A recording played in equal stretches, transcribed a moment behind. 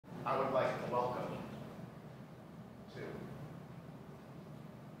I would like to welcome to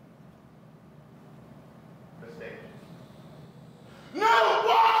the stage. Newt Work!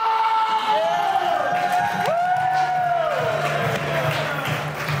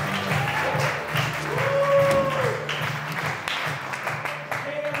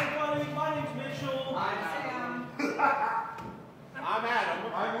 Hey everybody, my name's Mitchell. I'm Sam. I'm Adam.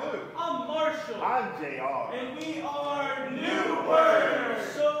 I'm Luke. I'm Marshall. I'm JR. And we are Newt Work. We're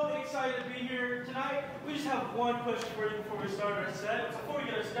so excited to be here tonight. We just have one question for you before we start our set. Before we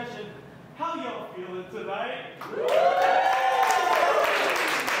get our session, how y'all feeling tonight? I've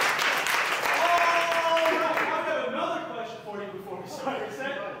got another question for you before we start our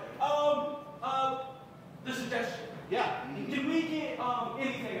set. The suggestion. Yeah. Did we get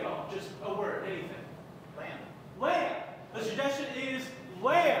anything at all? Just a word, anything? Lamb. Lamb. The suggestion is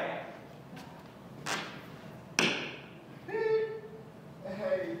lamb.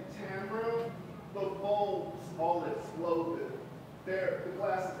 Hey, Tamara, the bulbs all exploded. There, the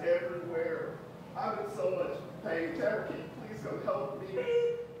glass is everywhere. I'm in so much pain. Tamara, can you please come help me?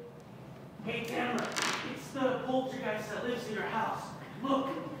 Hey, Tamara, it's the poltergeist that lives in your house. Look,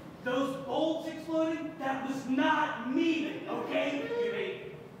 those bulbs exploding, that was not me, okay? You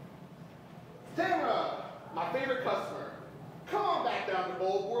made... Tamara, my favorite customer. Come on back down to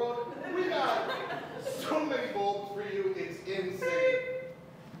Bulb World. We got so many bulbs for you, it's insane.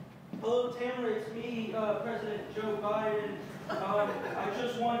 Hello, Tamara, it's me, President Joe Biden. I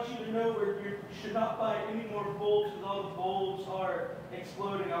just want you to know you should not buy any more bulbs because all the bulbs are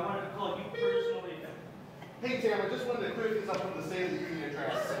exploding. I wanted to call you personally. Hey Tamara, just wanted to clear things up from the State of the Union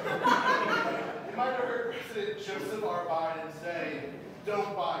address. You might have heard President Joseph R. Biden say,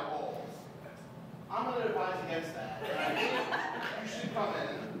 don't buy bulbs. I'm going to advise against that. I think you should come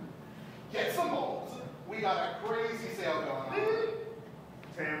in, get some bulbs. We got a crazy sale going on.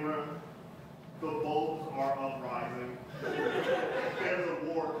 Tamara, the bulbs are uprising. There's a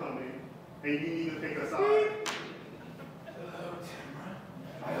war coming, and you need to pick a side. Hello, Tamara.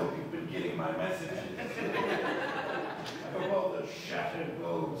 I hope you've been getting my messages. I hope all the shattered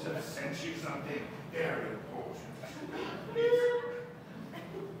bulbs have sent you something very important.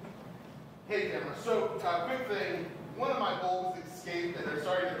 Hey Tamara, so quick thing, one of my bulbs escaped and they're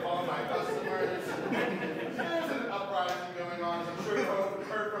starting to call my customers. There's an uprising going on, as I'm sure you've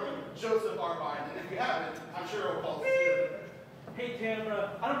heard from Joseph R. Biden. And if you haven't, I'm sure it'll call soon. Hey,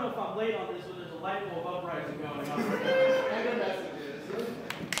 Tamara, I don't know if I'm late on this, but there's a light bulb uprising going on. And the messages.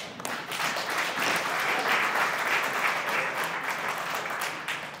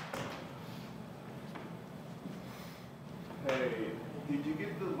 Hey, did you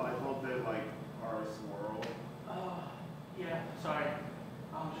get the light bulb that, like, are a swirl? Yeah, sorry.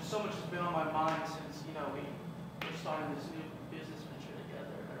 Just so much has been on my mind since, we're starting this new business venture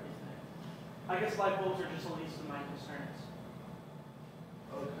together and everything. I guess light bulbs are just the least of my concerns.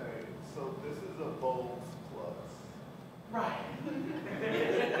 Okay, so this is a bulbs plus. Right.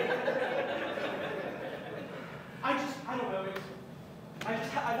 I don't know. I've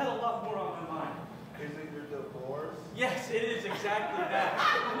had a lot more on my mind. Is it your divorce? Yes, it is exactly that.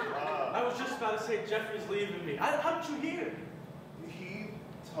 I was just about to say Jeffrey's leaving me. How did you hear? He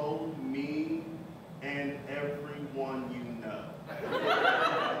told me and everyone you know.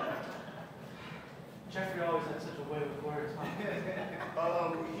 Jeffrey always had such a way with words, huh?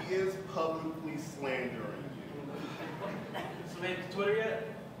 He is publicly slandering you. So made it to Twitter yet?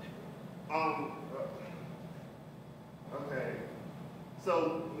 Okay.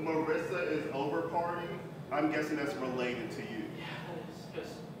 So Marissa is over party. I'm guessing that's related to you. Yeah, that is.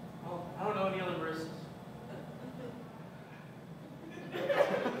 Because, I don't know any other Marissas.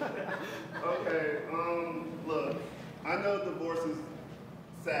 Okay, look, I know divorce is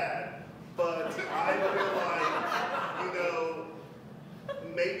sad, but I feel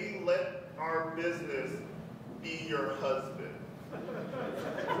like, maybe let our business be your husband.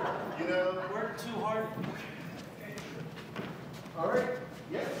 Work too hard. All right.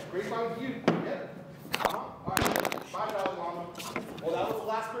 Yes, great time with you. Yeah. All right. Bye, dog mama. Well, that was the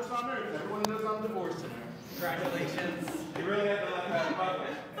last person on earth. Everyone knows I'm divorced tonight. Congratulations. You really had to let that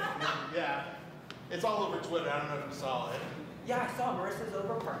public. Yeah. It's all over Twitter. I don't know if you saw it. Yeah, I saw Marissa's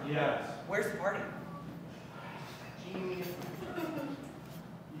over party. Yes. Where's the party? Gene, you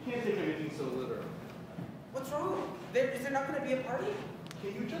can't take everything so literal. What's wrong? Is there not going to be a party?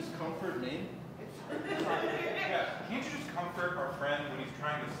 Can you just comfort me? Yeah, can't you just comfort our friend when he's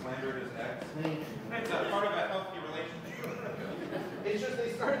trying to slander his ex? Thank you. It's a part of a healthy relationship. It's just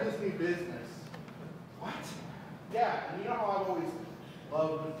they started this new business. What? Yeah, and you know how I've always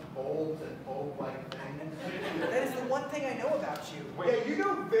loved bulbs and bulb-like things? That is the one thing I know about you. Yeah, you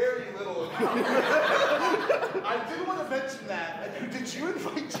know very little. I did want to mention that. Did you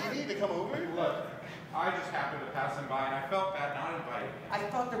invite Jeannie to come over? Look, I just happened to pass him by and I felt bad not inviting him. I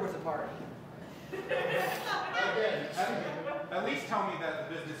thought there was a party. Again, At least tell me that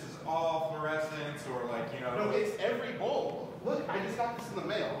the business is all fluorescents or like, you know. no, it's every bowl. Look, I just got this in the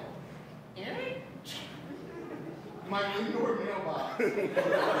mail. Aaron? My indoor mailbox.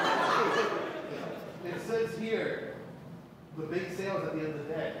 It says here, the big sale is at the end of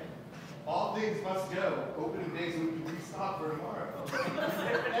the day. All things must go. Opening days we can restock for tomorrow.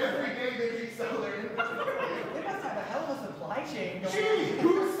 Every day they resell their inventory. They must have a hell of a supply chain going Gee,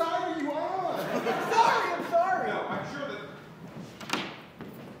 whose side are you on? I'm sorry. No, I'm sure that.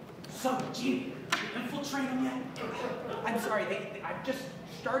 So, Gene, you infiltrate them yet? I'm sorry, I've just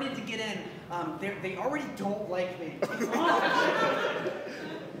started to get in. They already don't like me.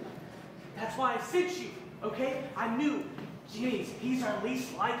 That's why I sent you, okay? I knew, geez, he's our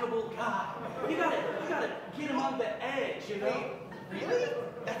least likable guy. You gotta get him on the edge, you know? Wait, really?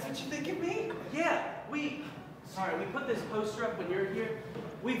 That's what you think of me? Yeah, we put this poster up when you're here.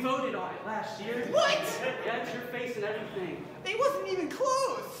 We voted on it last year. What? Yeah, it's your face and everything. They wasn't even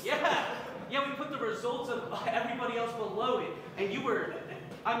close. Yeah, we put the results of everybody else below it, and you were,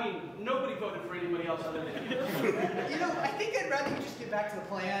 nobody voted for anybody else other than you. You know, I think I'd rather you just get back to the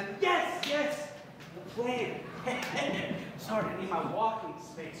plan. Yes, the plan. Sorry, I need my walking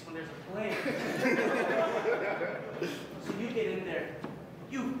space when there's a plan. So you get in there,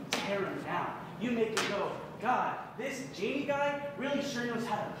 you tear him down, you make him go, God, this Genie guy really sure knows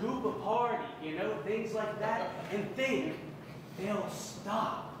how to hoop a party, you know, things like that, and think they'll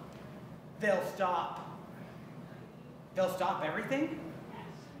stop. They'll stop. They'll stop everything?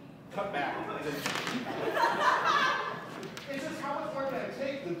 Cut back. It's just how much more can I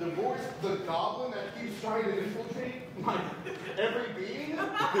take? The divorce, the goblin that keeps trying to infiltrate my every being?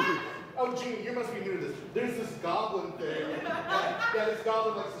 Oh, Gene, you must be new to this. There's this goblin thing. This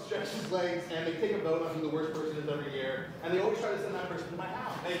goblin likes to stretch his legs, and they take a vote on who the worst person is every year, and they always try to send that person to my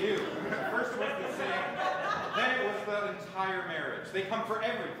house. They do. First was the same, then it was the entire marriage. They come for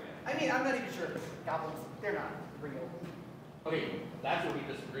everything. I'm not even sure. Goblins, they're not real. Okay, that's where we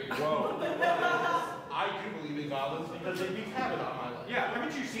disagree. Whoa. I do believe in goblins because they wreak havoc on my life. Yeah,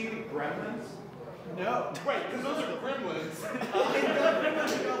 haven't you seen Gremlins? No. Right, because those are gremlins.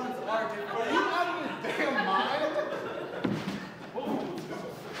 Gremlins and goblins are different. Are you out of your damn mind?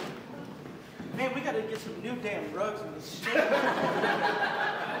 Man, we gotta get some new damn rugs in the store.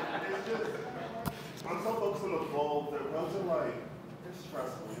 It's just, I'm so focused on the bulbs that rugs are like, they're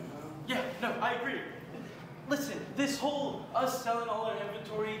stressful, you know? Yeah, no, I agree. Listen, this whole us selling all our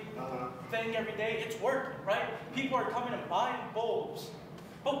inventory thing every day, it's working, right? People are coming and buying bulbs.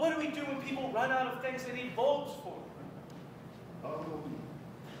 But what do we do when people run out of things they need bulbs for?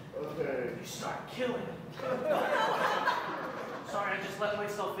 Okay. You start killing it. Sorry, I just let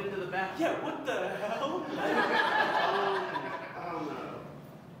myself into the back. Yeah, what the hell? I don't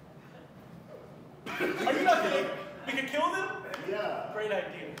know. Are you not kidding? We could kill them? Yeah. Great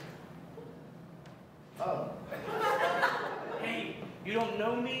idea. Oh. Hey, you don't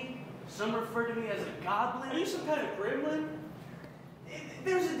know me? Some refer to me as a goblin. Are you some kind of gremlin?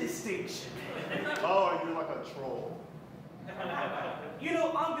 There's a distinction. Oh, you're like a troll. You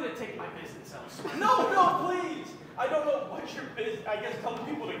know, I'm gonna take my business elsewhere. No, please! I don't know what your business, I guess telling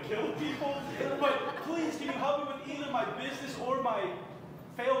people to kill people, but please, can you help me with either my business or my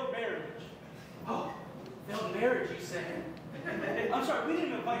failed marriage? Oh, failed marriage, you said? I'm sorry, we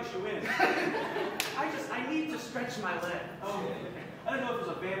didn't invite you in. I need to stretch my leg. Oh, I don't know if it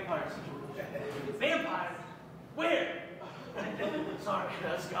was a vampire situation. Vampire? Where? Sorry,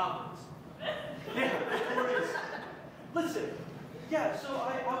 that's goblins. Yeah, of course. Listen, yeah, so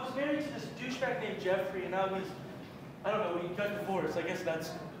I was married to this douchebag named Jeffrey, and I don't know, we got divorced. I guess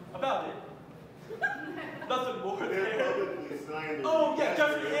that's about it. Nothing more They're there. publicly slandered. Oh, yeah,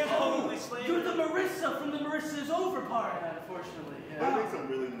 Jeffrey is publicly slandered. You're the Marissa from the Marissa's Over part, unfortunately. They Yeah. make some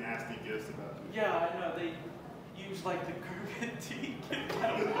really nasty gifts about you. Yeah, I know. They use like the Kermit tea.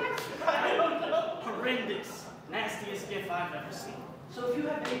 I don't know. Horrendous. Nastiest gift I've ever seen. So if you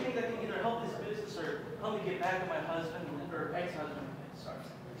have anything that can either help this business or help me get back with my husband or ex-husband, sorry.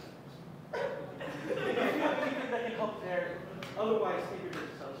 If you have anything that can help there, otherwise take your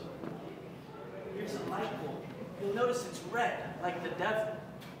business elsewhere. Here's a light bulb. You'll notice it's red, like the devil.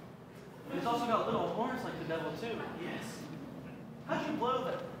 And it's also got little horns like the devil too. Yes. How'd you blow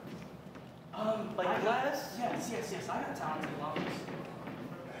them? Like glass? Yes. I got talented lungs.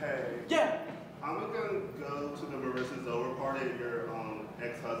 Hey. Yeah. I'm gonna go to the Marissa's Over party at your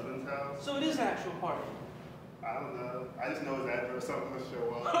ex-husband's house. So it is an actual party. I don't know. I just know his address, so I'm gonna show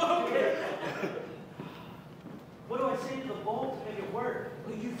up. Okay.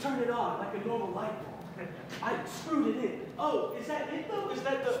 Well, you turn it on like a normal light bulb. I screwed it in. Oh, is that it though? Is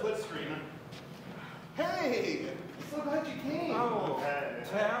that the Split screen. Hey, so glad you came. Oh, Hey.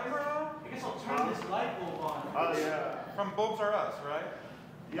 Tamara? I guess I'll turn this light bulb on. Oh, yeah. From Bulbs Are Us, right?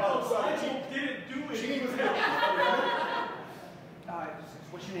 Yeah, Oh, the sorry. light bulb didn't do it. Gene was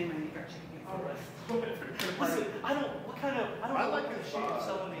What's your name? And you got chicken. All right. Listen, I don't I know like what his the shape vibe. of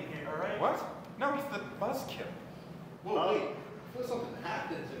selling me here, all right? What? No, he's the buzzkill. Whoa, wait. I feel something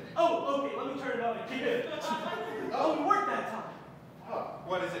happened to me. Oh, okay, let me turn it on and keep it. Oh, it worked that time. Oh,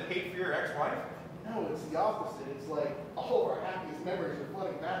 What is it, hate for your ex-wife? no, it's the opposite. It's like all of our happiest memories are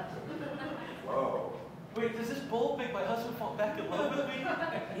flooding back to me. Whoa. Wait, does this bulb make my husband fall back in love with me?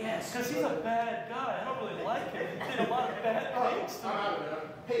 Yes, because he's a bad guy. I don't really like him. He did a lot of bad things to I'm me. out of it.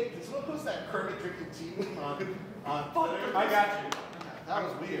 Hey, did someone post that Kermit drinking tea meme on Fuck. Twitter? I got you. That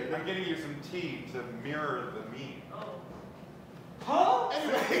was weird. I'm getting you some tea to mirror the meme. Huh?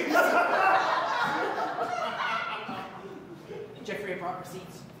 Anyways, Jeffrey, I brought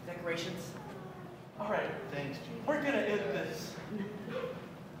receipts, decorations. All right, thanks, Gene. we're gonna end this.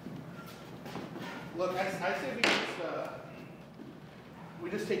 Look, I say we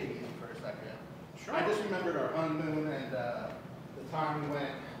just take it easy for a second. Sure. I just remembered our honeymoon and the time we went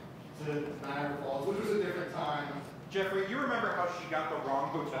to Niagara Falls, which was a different time. Jeffrey, you remember how she got the wrong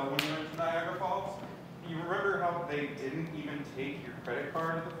hotel when you went to Niagara Falls? You remember how they didn't even take your credit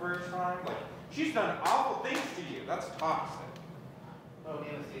card the first time? Like, she's done awful things to you. That's toxic. Oh,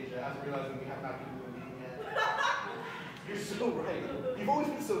 Anastasia, I was realizing we have not given you a name yet. You're so right. You've always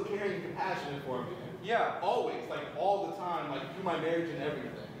been so caring and compassionate for me. Yeah, Always, like all the time, like through my marriage and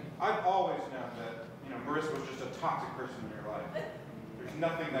everything. I've always known that, Marissa was just a toxic person in your life. There's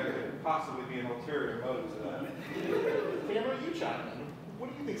nothing that could possibly be an ulterior motive to that. Tamara, you chime in.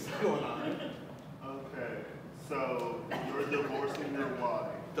 What do you think's going on? Okay, so you're divorcing your wife.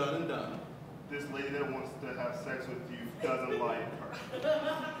 Done and done. This lady that wants to have sex with you doesn't like her.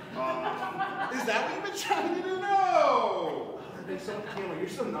 Is that what you've been trying to do? No! Tamara, you're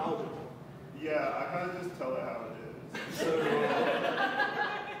so knowledgeable. Yeah, I kind of just tell her how it is. So,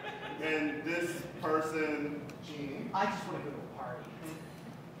 And this person, Gene, I just want to go to a party.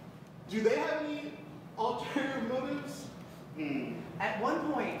 do they have any ulterior motives? At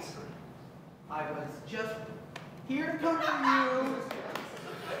one point, I was just here to comfort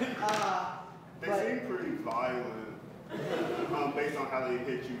you. they But- seem pretty violent, based on how they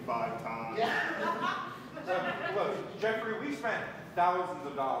hit you 5 times. Look, Jeffrey, we spent thousands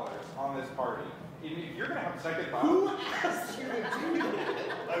of dollars on this party. If you're gonna have second Who thoughts, asked you to do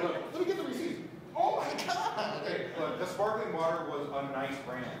that? Look, let me get the receipts. Oh my God! okay, look, the sparkling water was a nice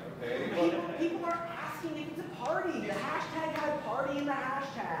brand, okay? People are asking if it's a party. The hashtag had party in the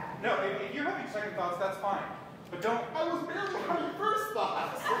hashtag. No, if you're having second thoughts, that's fine. But don't, I was barely having first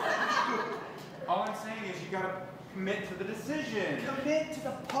thoughts. all I'm saying is you gotta commit to the decision. Commit to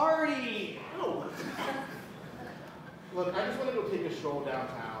the party. No. Look, I just want to go take a stroll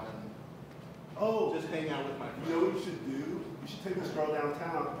downtown and just hang out with my friends. You know what you should do? You should take a stroll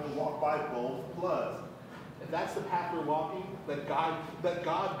downtown and walk by both Plus. If that's the path we're walking, let God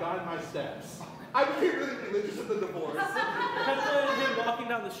guide my steps. I became really religious in the divorce. Cut to him walking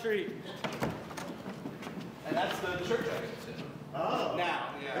down the street. And that's the church I go to. Oh, Now,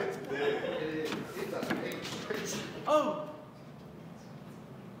 yeah. it's big. It is. It's a big church. Oh,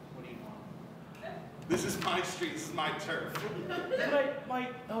 What do you want? This is my street. This is my turf. but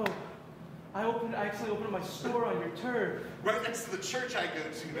I accidentally opened my store on your turf. Right next to the church I go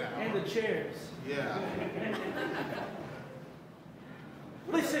to now. And the chairs. Yeah.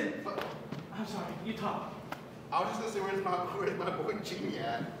 Listen, I'm sorry, you talk. I was just gonna say, where's my boy Jimmy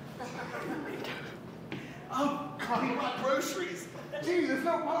at? Oh, I want groceries. Gee, there's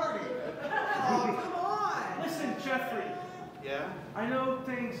no party. Oh, come on. listen, Jeffrey. Yeah? I know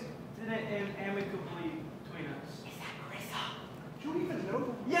things didn't end amicably between us. Is that Marissa? You don't even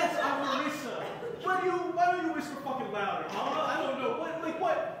know. Yes, I'm Marissa. Why don't you whisper fucking louder? Huh? I don't know.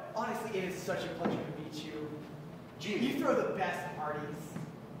 What? Honestly, it is such a pleasure to meet you. Gee, You throw the best parties.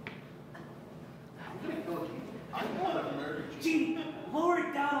 I'm gonna kill you. I want to murder you. Gene, lower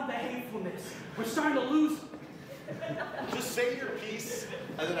it down on the hatefulness. We're starting to lose. Just say your piece,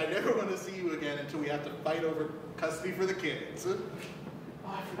 and then I never want to see you again until we have to fight over custody for the kids. Oh,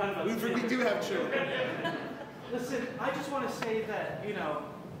 I forgot about the We kid. do have children. Listen, I just want to say that,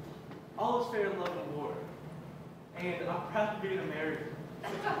 all is fair in love and war. And I'm proud to be an American.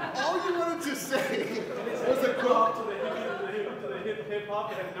 All you wanted to say was a Rock quote. to the hip, to the hip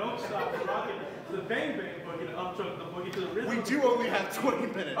hop, and don't stop rocking to the bang bang boogie, to upchuck the boogie to the rhythm. We do only have 20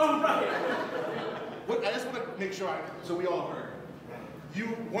 minutes. Oh, right. I just want to make sure so we all heard.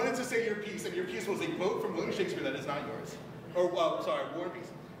 You wanted to say your piece, and your piece was a quote from William Shakespeare that is not yours. Or, sorry, War and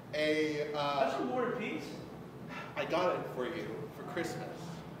Peace. That's a War and Peace? I got it for you for Christmas.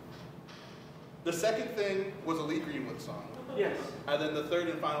 The second thing was a Lee Greenwood song. Yes. And then the third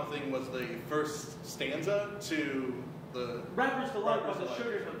and final thing was the first stanza to the... Rapper's Delight by Rapper's the Delight.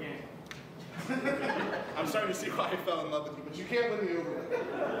 Sugar Hill Gang. I'm starting to see why I fell in love with you, but you can't win me over with it.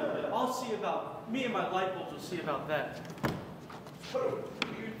 I'll see about, me and my light bulbs will see about that. What a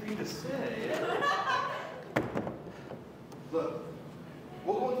weird thing to say. Look,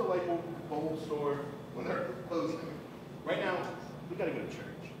 we'll go into the light bulb store when they're closing. Right now, we gotta go to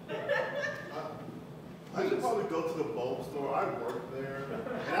church. I should probably go to the bulb store. I work there,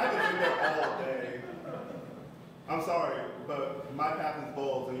 and I haven't been there all day. I'm sorry, but my path is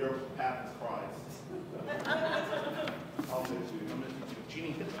bulbs and your path is Christ. I'll miss you. I'm gonna teach you.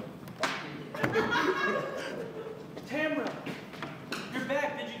 Genie hit them. Tamra, you're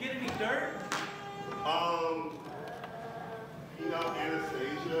back. Did you get any dirt? You know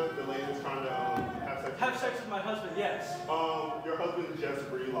Anastasia, the lady that's trying to have sex. Have sex with my husband, yes. Your husband just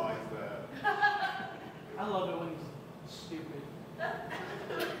realized that. I love it when he's stupid.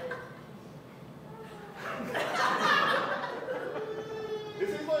 It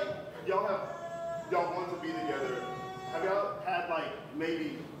seems like y'all want to be together. Have y'all had like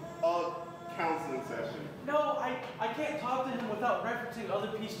maybe a counseling session? No, I can't talk to him without referencing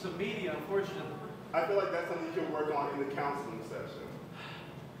other pieces of media, unfortunately. I feel like that's something you can work on in the counseling session.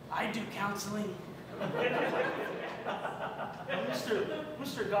 I do counseling.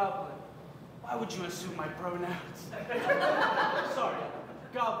 Mr. Goblin, why would you assume my pronouns? Sorry,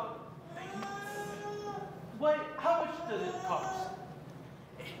 Goblin. How much does it cost?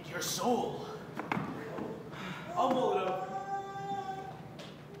 And your soul. I'll mull it over.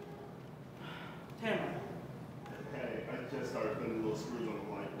 Tamara. Hey, I just started putting little screws on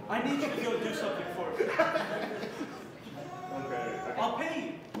the light bulb. I need you to go do something for me. Okay. I'll pay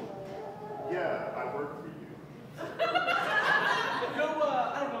you. Yeah, I work for you. Go,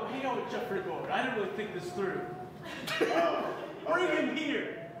 I don't know, hang out with Jeffrey Gore. I didn't really think this through. Bring Okay. him here.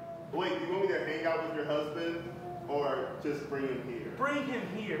 Wait, you want me to hang out with your husband or just bring him here? Bring him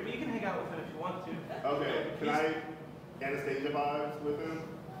here, but you can hang out with him if you want to. Okay, can I Anastasia vibes with him?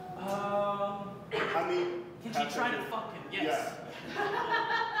 I mean, Can she try to fuck him? Yes.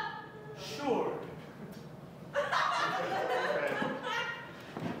 Yeah. Sure. Okay.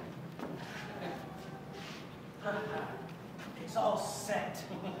 It's all set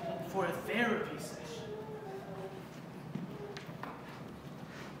for a therapy session.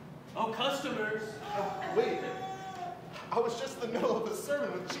 Oh, customers. Wait, I was just in the middle of a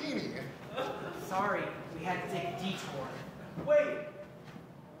sermon with Jeannie. Sorry, we had to take a detour. Wait,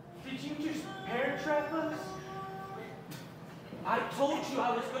 did you just parent trap us? I told you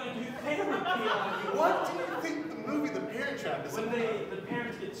I was going to do therapy on you. What do you think the movie The Parent Trap is When about? the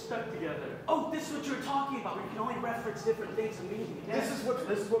parents get stuck together. Oh, this is what you were talking about. We can only reference different things immediately. This is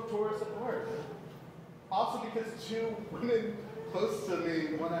what tore us apart. Also because two women close to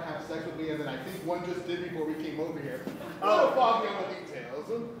me want to have sex with me, and then I think one just did before we came over here. Oh, foggy on the details.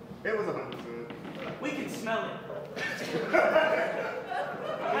 It was 100%. We can smell it.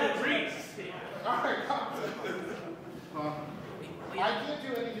 That reeks. All right, I can't do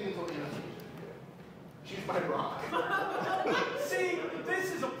anything until Anastasia. She's my rock. See,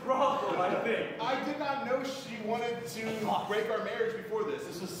 this is a problem, I think. I did not know she wanted to break our marriage before this.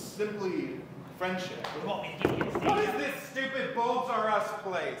 This was simply friendship. What is this stupid Bulbs Are Us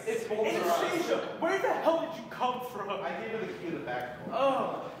place? It's Anastasia. Where the hell did you come from? I gave her the key to the back door.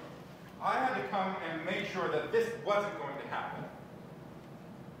 Oh. I had to come and make sure that this wasn't going to happen.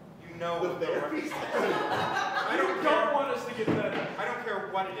 You know The therapy I You don't want us to get better. I don't care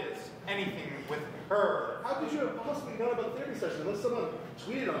what it is. Anything with her. How could you have possibly known about the therapy session unless someone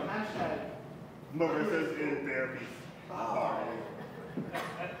tweeted on hashtag Marissa's in therapy.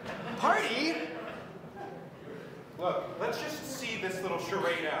 Party? Look, let's just see this little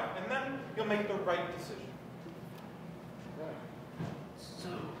charade out, and then you'll make the right decision. So,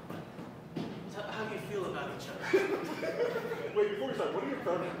 how do you feel about each other? Wait, before we start, what are your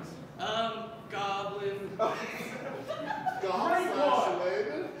pronouns? Goblin.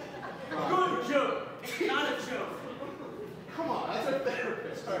 God/Lynn? Good joke. Not a joke. Come on, that's our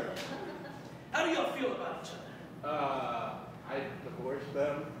therapist. How do y'all feel about each other? I divorced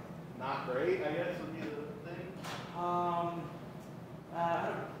them. Not great, I guess would be the thing.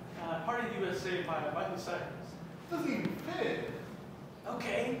 Part of USA by Miley Cyrus. Doesn't even fit.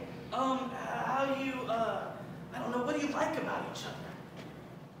 Okay. How do you, I don't know, what do you like about each other?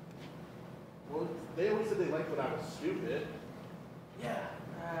 Well, they always said they liked when I was stupid. Yeah.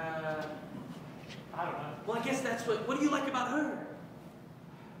 I don't know. Well, I guess that's what do you like about her?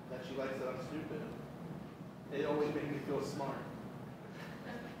 That she likes that I'm stupid. It always makes me feel smart.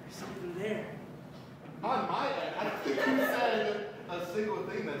 There's something there. On my end, I don't think you said a single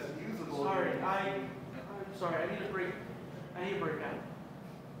thing that's usable. Sorry, I'm sorry. I need a break out.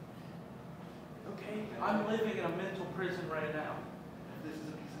 Okay, I'm living in a mental prison right now. This is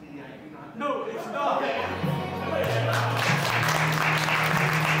a piece of media I do not. No, it's not.